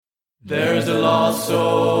There's a lost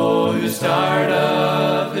soul who's tired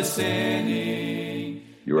of his sinning.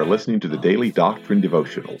 You are listening to the Daily Doctrine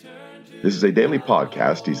Devotional. This is a daily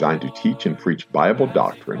podcast designed to teach and preach Bible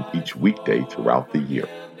doctrine each weekday throughout the year.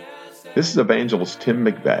 This is Evangelist Tim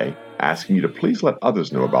McVeigh asking you to please let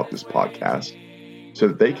others know about this podcast so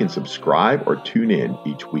that they can subscribe or tune in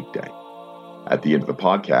each weekday. At the end of the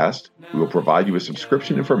podcast, we will provide you with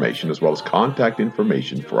subscription information as well as contact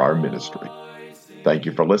information for our ministry. Thank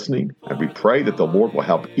you for listening, and we pray that the Lord will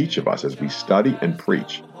help each of us as we study and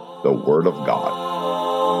preach the Word of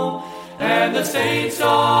God. And the saints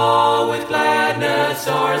all with gladness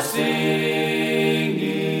are singing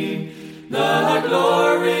the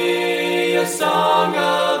glorious song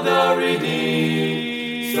of the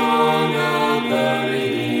redeemed, song of the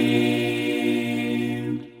redeemed.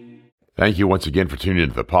 Thank you once again for tuning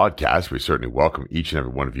into the podcast. We certainly welcome each and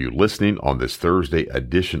every one of you listening on this Thursday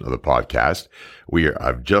edition of the podcast.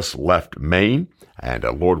 I've just left Maine, and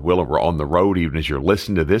Lord willing, we're on the road even as you're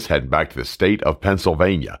listening to this, heading back to the state of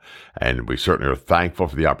Pennsylvania. And we certainly are thankful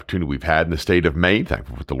for the opportunity we've had in the state of Maine,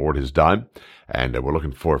 thankful for what the Lord has done. And we're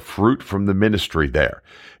looking for fruit from the ministry there.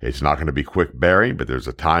 It's not going to be quick bearing, but there's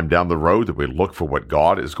a time down the road that we look for what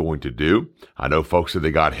God is going to do. I know folks said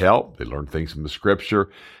they got help. They learned things from the scripture.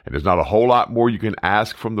 And there's not a whole lot more you can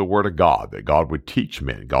ask from the Word of God, that God would teach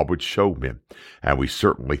men, God would show men. And we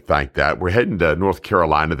certainly thank that. We're heading to North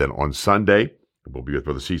Carolina then on Sunday. We'll be with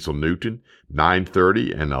Brother Cecil Newton,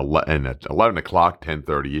 9:30 and at 11 o'clock,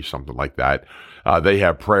 10:30-ish, something like that. They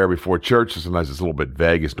have prayer before church. So sometimes it's a little bit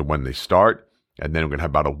vague as to when they start. And then we're going to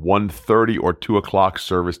have about a 1:30 or 2 o'clock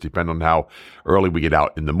service, depending on how early we get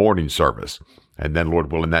out in the morning service. And then,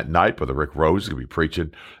 Lord willing, that night, Brother Rick Rose is going to be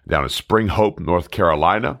preaching down in Spring Hope, North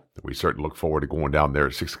Carolina. We certainly look forward to going down there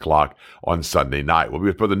at 6 o'clock on Sunday night. We'll be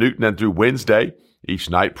with Brother Newton then through Wednesday, each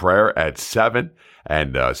night prayer at 7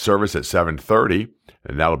 and service at 7:30.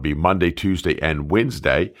 And that'll be Monday, Tuesday, and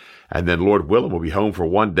Wednesday. And then, Lord willing, we'll be home for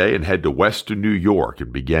one day and head to Western New York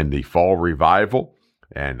and begin the fall revival.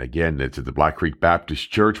 And again, it's at the Black Creek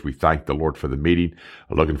Baptist Church. We thank the Lord for the meeting.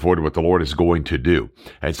 Looking forward to what the Lord is going to do.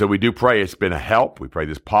 And so we do pray it's been a help. We pray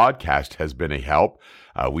this podcast has been a help.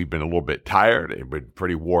 We've been a little bit tired and been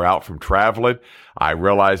pretty wore out from traveling. I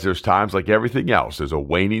realize there's times like everything else. There's a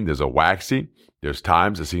waning, there's a waxing. There's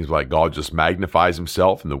times it seems like God just magnifies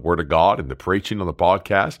himself in the Word of God and the preaching on the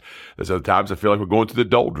podcast. There's other times I feel like we're going through the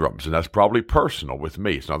doldrums, and that's probably personal with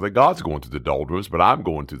me. It's not that God's going through the doldrums, but I'm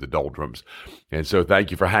going through the doldrums. And so thank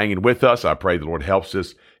you for hanging with us. I pray the Lord helps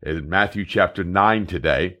us in Matthew chapter 9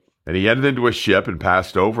 today. And he entered into a ship and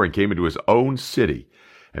passed over and came into his own city.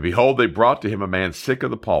 And behold, they brought to him a man sick of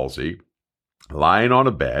the palsy, lying on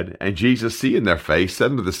a bed. And Jesus, seeing their face, said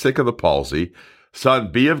unto the sick of the palsy,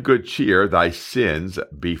 Son, be of good cheer, thy sins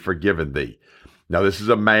be forgiven thee. Now, this is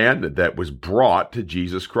a man that was brought to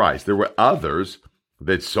Jesus Christ. There were others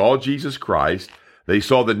that saw Jesus Christ. They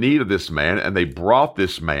saw the need of this man, and they brought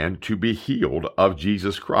this man to be healed of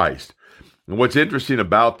Jesus Christ. And what's interesting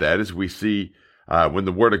about that is we see when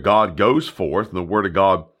the Word of God goes forth and the Word of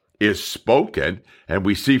God is spoken, and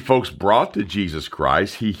we see folks brought to Jesus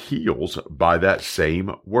Christ, he heals by that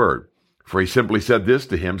same word. For he simply said this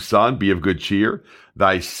to him, Son, be of good cheer,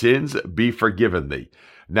 thy sins be forgiven thee.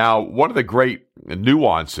 Now, one of the great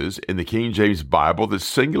nuances in the King James Bible that's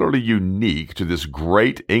singularly unique to this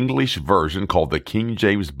great English version called the King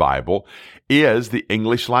James Bible is the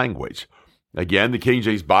English language. Again, the King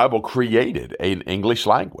James Bible created an English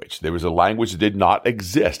language. There was a language that did not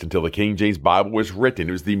exist until the King James Bible was written.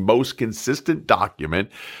 It was the most consistent document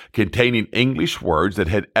containing English words that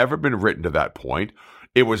had ever been written to that point.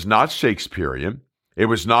 It was not Shakespearean. It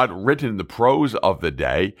was not written in the prose of the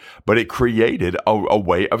day, but it created a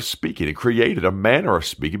way of speaking. It created a manner of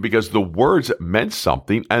speaking because the words meant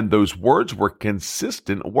something, and those words were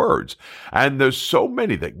consistent words. And there's so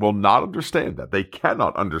many that will not understand that. They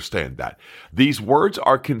cannot understand that. These words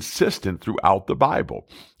are consistent throughout the Bible.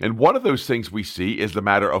 And one of those things we see is the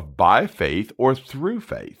matter of by faith or through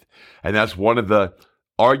faith. And that's one of the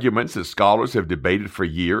arguments that scholars have debated for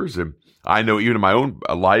years. And I know even in my own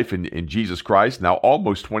life in Jesus Christ, now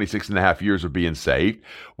almost 26 and a half years of being saved,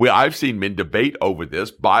 I've seen men debate over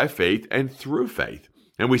this by faith and through faith.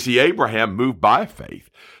 And we see Abraham move by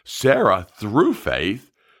faith. Sarah, through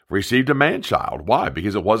faith, received a man-child. Why?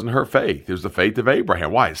 Because it wasn't her faith. It was the faith of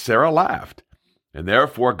Abraham. Why? Sarah laughed. And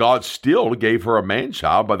therefore, God still gave her a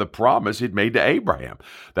man-child by the promise he'd made to Abraham.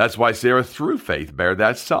 That's why Sarah, through faith, bare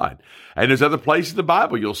that son. And there's other places in the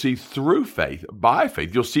Bible you'll see through faith, by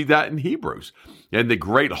faith. You'll see that in Hebrews. In the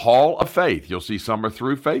great hall of faith, you'll see some are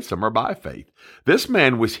through faith, some are by faith. This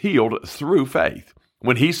man was healed through faith.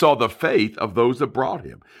 when he saw the faith of those that brought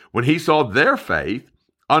him. When he saw their faith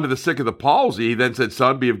unto the sick of the palsy, he then said,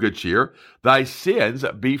 Son, be of good cheer. Thy sins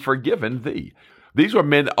be forgiven thee. These were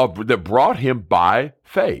men that brought him by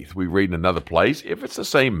faith. We read in another place, if it's the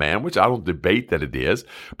same man, which I don't debate that it is,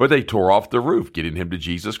 but they tore off the roof, getting him to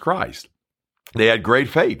Jesus Christ. They had great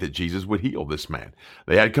faith that Jesus would heal this man.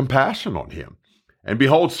 They had compassion on him. And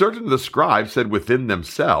behold, certain of the scribes said within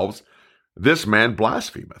themselves, this man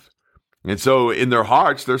blasphemeth. And so in their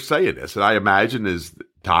hearts, they're saying this. And I imagine as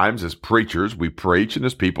times as preachers, we preach, and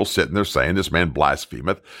as people sitting there saying, this man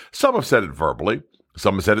blasphemeth. Some have said it verbally.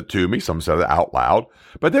 Some have said it to me. Some said it out loud.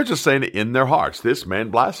 But they're just saying it in their hearts. This man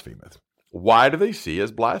blasphemeth. Why do they see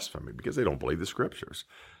as blasphemy? Because they don't believe the scriptures.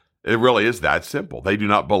 It really is that simple. They do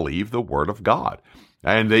not believe the word of God.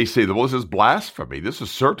 And they say, well, this is blasphemy. This is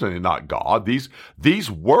certainly not God. These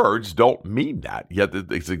words don't mean that. Yet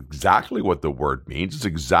it's exactly what the word means. It's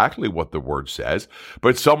exactly what the word says.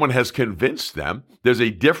 But someone has convinced them there's a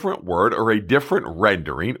different word or a different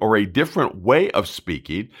rendering or a different way of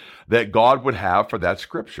speaking that God would have for that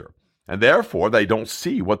scripture. And therefore, they don't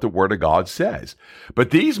see what the word of God says. But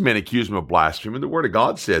these men accuse him of blasphemy. And the word of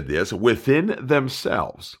God said this, within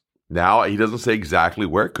themselves. Now, he doesn't say exactly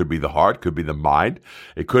where. It could be the heart, could be the mind.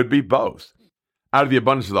 It could be both. Out of the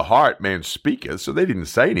abundance of the heart, man speaketh. So they didn't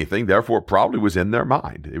say anything. Therefore, it probably was in their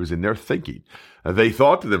mind. It was in their thinking. They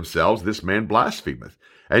thought to themselves, this man blasphemeth.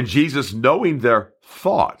 And Jesus, knowing their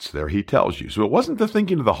thoughts, there he tells you. So it wasn't the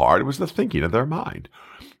thinking of the heart. It was the thinking of their mind.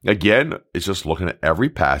 Again, it's just looking at every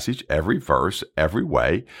passage, every verse, every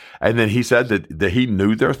way. And then he said that he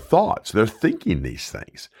knew their thoughts. They're thinking these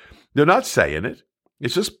things. They're not saying it.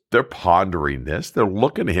 It's just they're pondering this. They're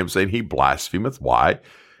looking at him saying he blasphemeth. Why?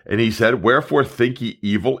 And he said, wherefore think ye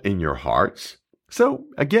evil in your hearts? So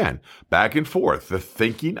again, back and forth, the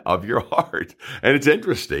thinking of your heart. And it's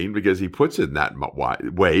interesting because he puts it in that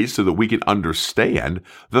way so that we can understand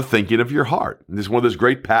the thinking of your heart. And this is one of those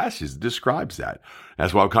great passages that describes that.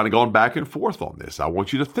 That's why I'm kind of going back and forth on this. I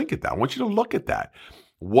want you to think at that. I want you to look at that.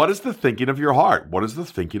 What is the thinking of your heart? What is the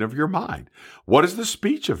thinking of your mind? What is the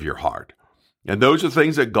speech of your heart? And those are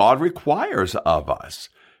things that God requires of us.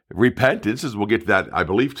 Repentance, as we'll get to that, I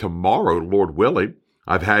believe, tomorrow, Lord willing.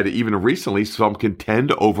 I've had even recently some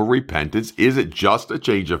contend over repentance. Is it just a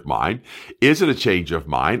change of mind? Is it a change of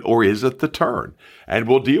mind, or is it the turn? And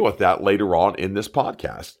we'll deal with that later on in this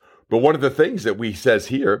podcast. But one of the things that he says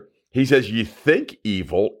here, he says, ye think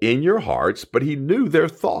evil in your hearts, but he knew their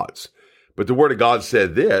thoughts. But the word of God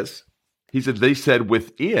said this, he said, they said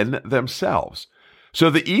within themselves. So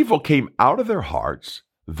the evil came out of their hearts.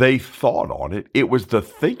 They thought on it. It was the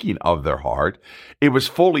thinking of their heart. It was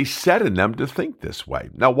fully set in them to think this way.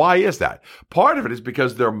 Now, why is that? Part of it is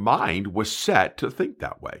because their mind was set to think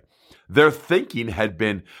that way. Their thinking had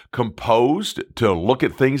been composed to look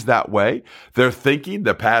at things that way. Their thinking,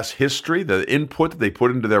 the past history, the input that they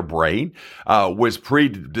put into their brain was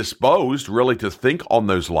predisposed really to think on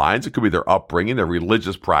those lines. It could be their upbringing, their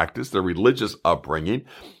religious practice, their religious upbringing.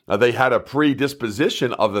 They had a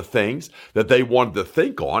predisposition of the things that they wanted to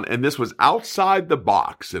think on, and this was outside the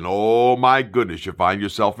box. And oh my goodness, you find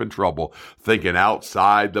yourself in trouble thinking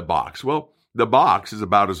outside the box. Well, the box is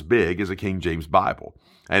about as big as a King James Bible.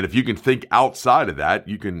 And if you can think outside of that,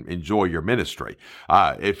 you can enjoy your ministry.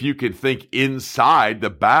 If you can think inside the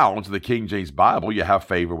bounds of the King James Bible, you have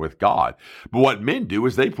favor with God. But what men do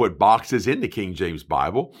is they put boxes in the King James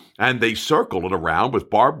Bible and they circle it around with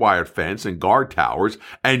barbed wire fence and guard towers,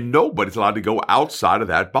 and nobody's allowed to go outside of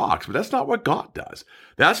that box. But that's not what God does.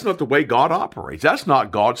 That's not the way God operates. That's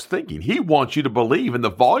not God's thinking. He wants you to believe in the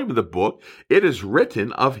volume of the book. It is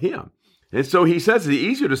written of him. And so he says it's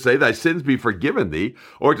easier to say, thy sins be forgiven thee,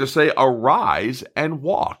 or to say, arise and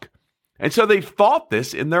walk. And so they've thought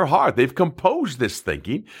this in their heart. They've composed this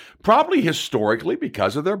thinking, probably historically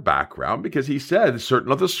because of their background, because he said certain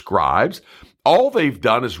of the scribes, all they've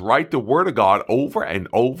done is write the word of God over and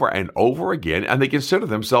over and over again, and they consider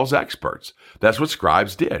themselves experts. That's what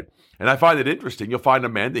scribes did. And I find it interesting. You'll find a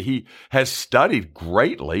man that he has studied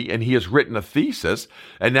greatly and he has written a thesis,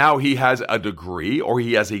 and now he has a degree or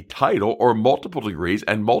he has a title or multiple degrees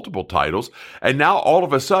and multiple titles. And now all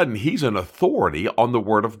of a sudden he's an authority on the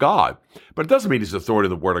word of God. But it doesn't mean he's authority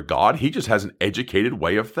on the word of God. He just has an educated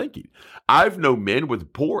way of thinking. I've known men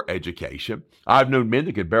with poor education. I've known men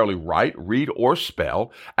that could barely write, read, or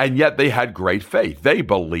spell, and yet they had great faith. They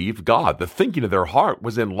believed God. The thinking of their heart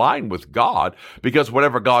was in line with God because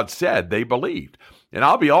whatever God said, they believed. And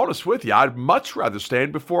I'll be honest with you, I'd much rather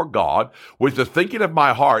stand before God with the thinking of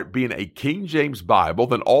my heart being a King James Bible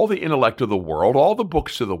than all the intellect of the world, all the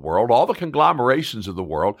books of the world, all the conglomerations of the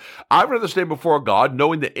world. I'd rather stand before God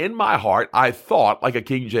knowing that in my heart I thought like a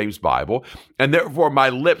King James Bible, and therefore my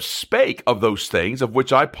lips spake of those things of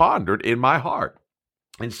which I pondered in my heart.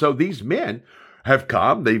 And so these men have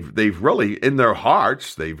come, they've really, in their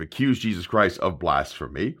hearts, they've accused Jesus Christ of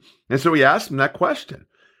blasphemy. And so he asked them that question.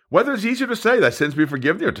 Whether it's easier to say, thy sins be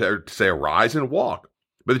forgiven, or to say, arise and walk.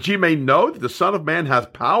 But that ye may know that the Son of Man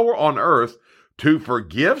hath power on earth to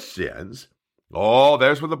forgive sins. Oh,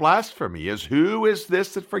 there's where the blasphemy is. Who is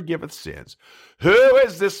this that forgiveth sins? Who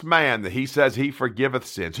is this man that he says he forgiveth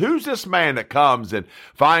sins? Who's this man that comes and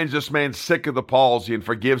finds this man sick of the palsy and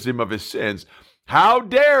forgives him of his sins? How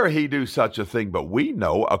dare he do such a thing? But we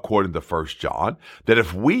know, according to 1 John, that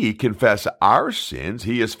if we confess our sins,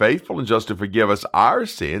 he is faithful and just to forgive us our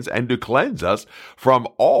sins and to cleanse us from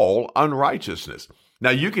all unrighteousness. Now,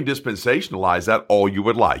 you can dispensationalize that all you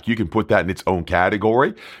would like. You can put that in its own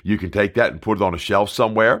category. You can take that and put it on a shelf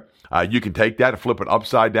somewhere. You can take that and flip it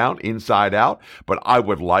upside down, inside out. But I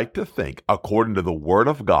would like to think, according to the Word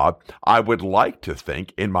of God, I would like to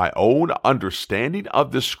think in my own understanding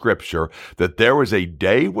of the Scripture that there was a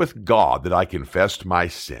day with God that I confessed my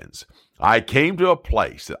sins. I came to a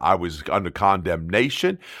place that I was under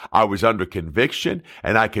condemnation, I was under conviction,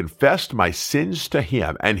 and I confessed my sins to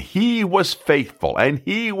him. And he was faithful and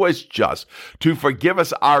he was just to forgive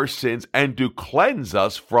us our sins and to cleanse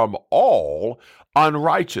us from all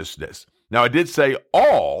unrighteousness. Now, I did say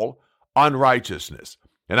all unrighteousness.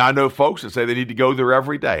 And I know folks that say they need to go there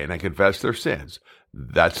every day and they confess their sins.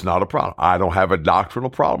 That's not a problem. I don't have a doctrinal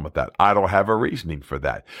problem with that. I don't have a reasoning for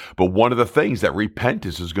that. But one of the things that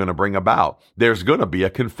repentance is going to bring about, there's going to be a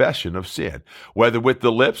confession of sin, whether with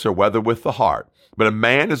the lips or whether with the heart. But a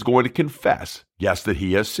man is going to confess, yes, that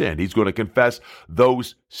he has sinned. He's going to confess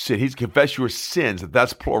those sins. He's confess your sins.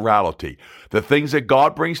 That's plurality. The things that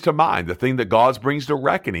God brings to mind, the thing that God brings to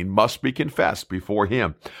reckoning must be confessed before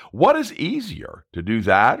him. What is easier, to do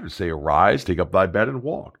that or say, arise, take up thy bed and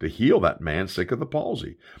walk, to heal that man sick of the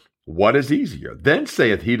palsy? What is easier? Then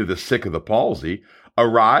saith he to the sick of the palsy,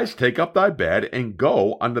 arise, take up thy bed and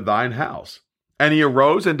go unto thine house. And he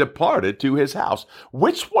arose and departed to his house.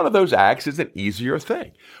 Which one of those acts is an easier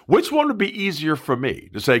thing? Which one would be easier for me?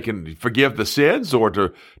 To say, can forgive the sins or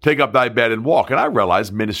to take up thy bed and walk? And I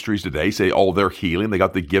realize ministries today say, oh, they're healing. They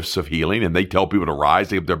got the gifts of healing and they tell people to rise,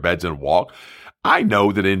 take up their beds and walk. I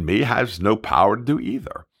know that in me has no power to do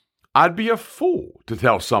either. I'd be a fool to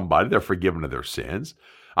tell somebody they're forgiven of their sins.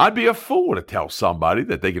 I'd be a fool to tell somebody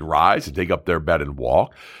that they can rise and take up their bed and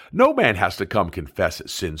walk. No man has to come confess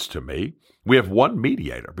his sins to me. We have one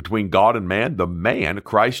mediator between God and man, the man,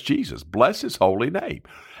 Christ Jesus. Bless his holy name.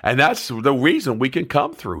 And that's the reason we can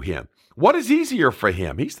come through him. What is easier for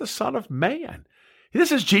him? He's the Son of Man.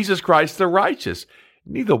 This is Jesus Christ the righteous.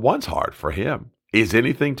 Neither one's hard for him. Is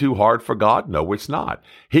anything too hard for God? No, it's not.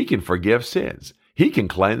 He can forgive sins. He can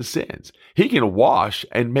cleanse sins. He can wash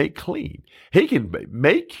and make clean. He can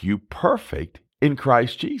make you perfect in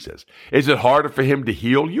Christ Jesus. Is it harder for him to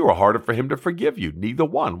heal you or harder for him to forgive you? Neither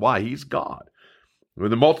one. Why? He's God. When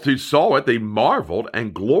the multitude saw it, they marveled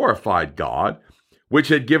and glorified God, which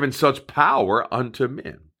had given such power unto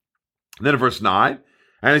men. And then in verse 9,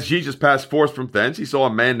 and as Jesus passed forth from thence, he saw a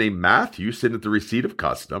man named Matthew sitting at the receipt of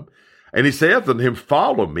custom. And he saith unto him,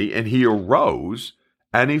 follow me. And he arose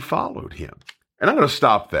and he followed him. And I'm going to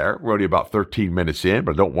stop there. We're only about 13 minutes in,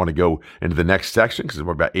 but I don't want to go into the next section because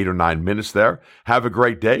we're about 8 or 9 minutes there. Have a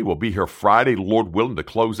great day. We'll be here Friday, Lord willing, to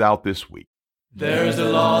close out this week. There's a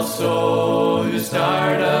lost soul who's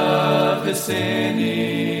tired of his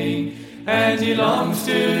sinning, and he longs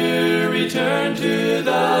to return to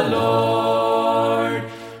the Lord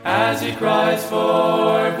as he cries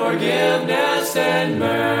for forgiveness and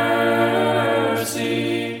mercy.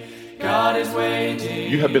 God is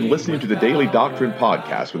waiting. You have been listening to the Daily Doctrine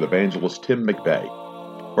Podcast with Evangelist Tim McVeigh.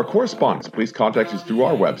 For correspondence, please contact us through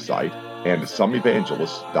our website and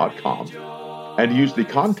someevangelists.com and use the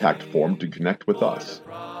contact form to connect with us.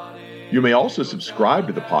 You may also subscribe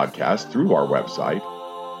to the podcast through our website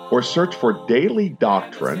or search for Daily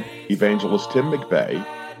Doctrine Evangelist Tim McVeigh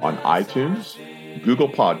on iTunes, Google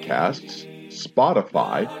Podcasts,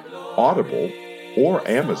 Spotify, Audible, or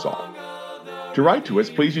Amazon. To write to us,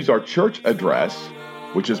 please use our church address,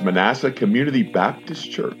 which is Manasseh Community Baptist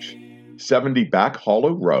Church, 70 Back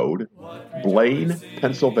Hollow Road, Blaine,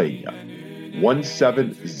 Pennsylvania,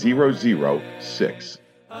 17006.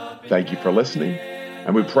 Thank you for listening,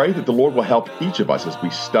 and we pray that the Lord will help each of us as we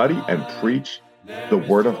study and preach the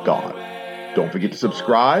Word of God. Don't forget to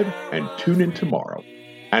subscribe and tune in tomorrow.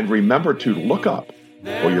 And remember to look up,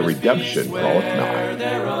 for your redemption draweth nigh.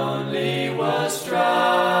 There only was strife.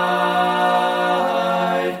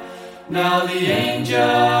 Now the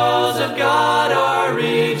angels of God are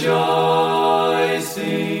rejoicing,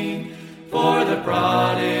 for the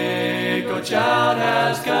prodigal child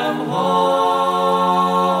has come home,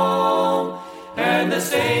 and the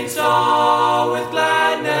saints all with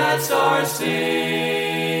gladness are singing.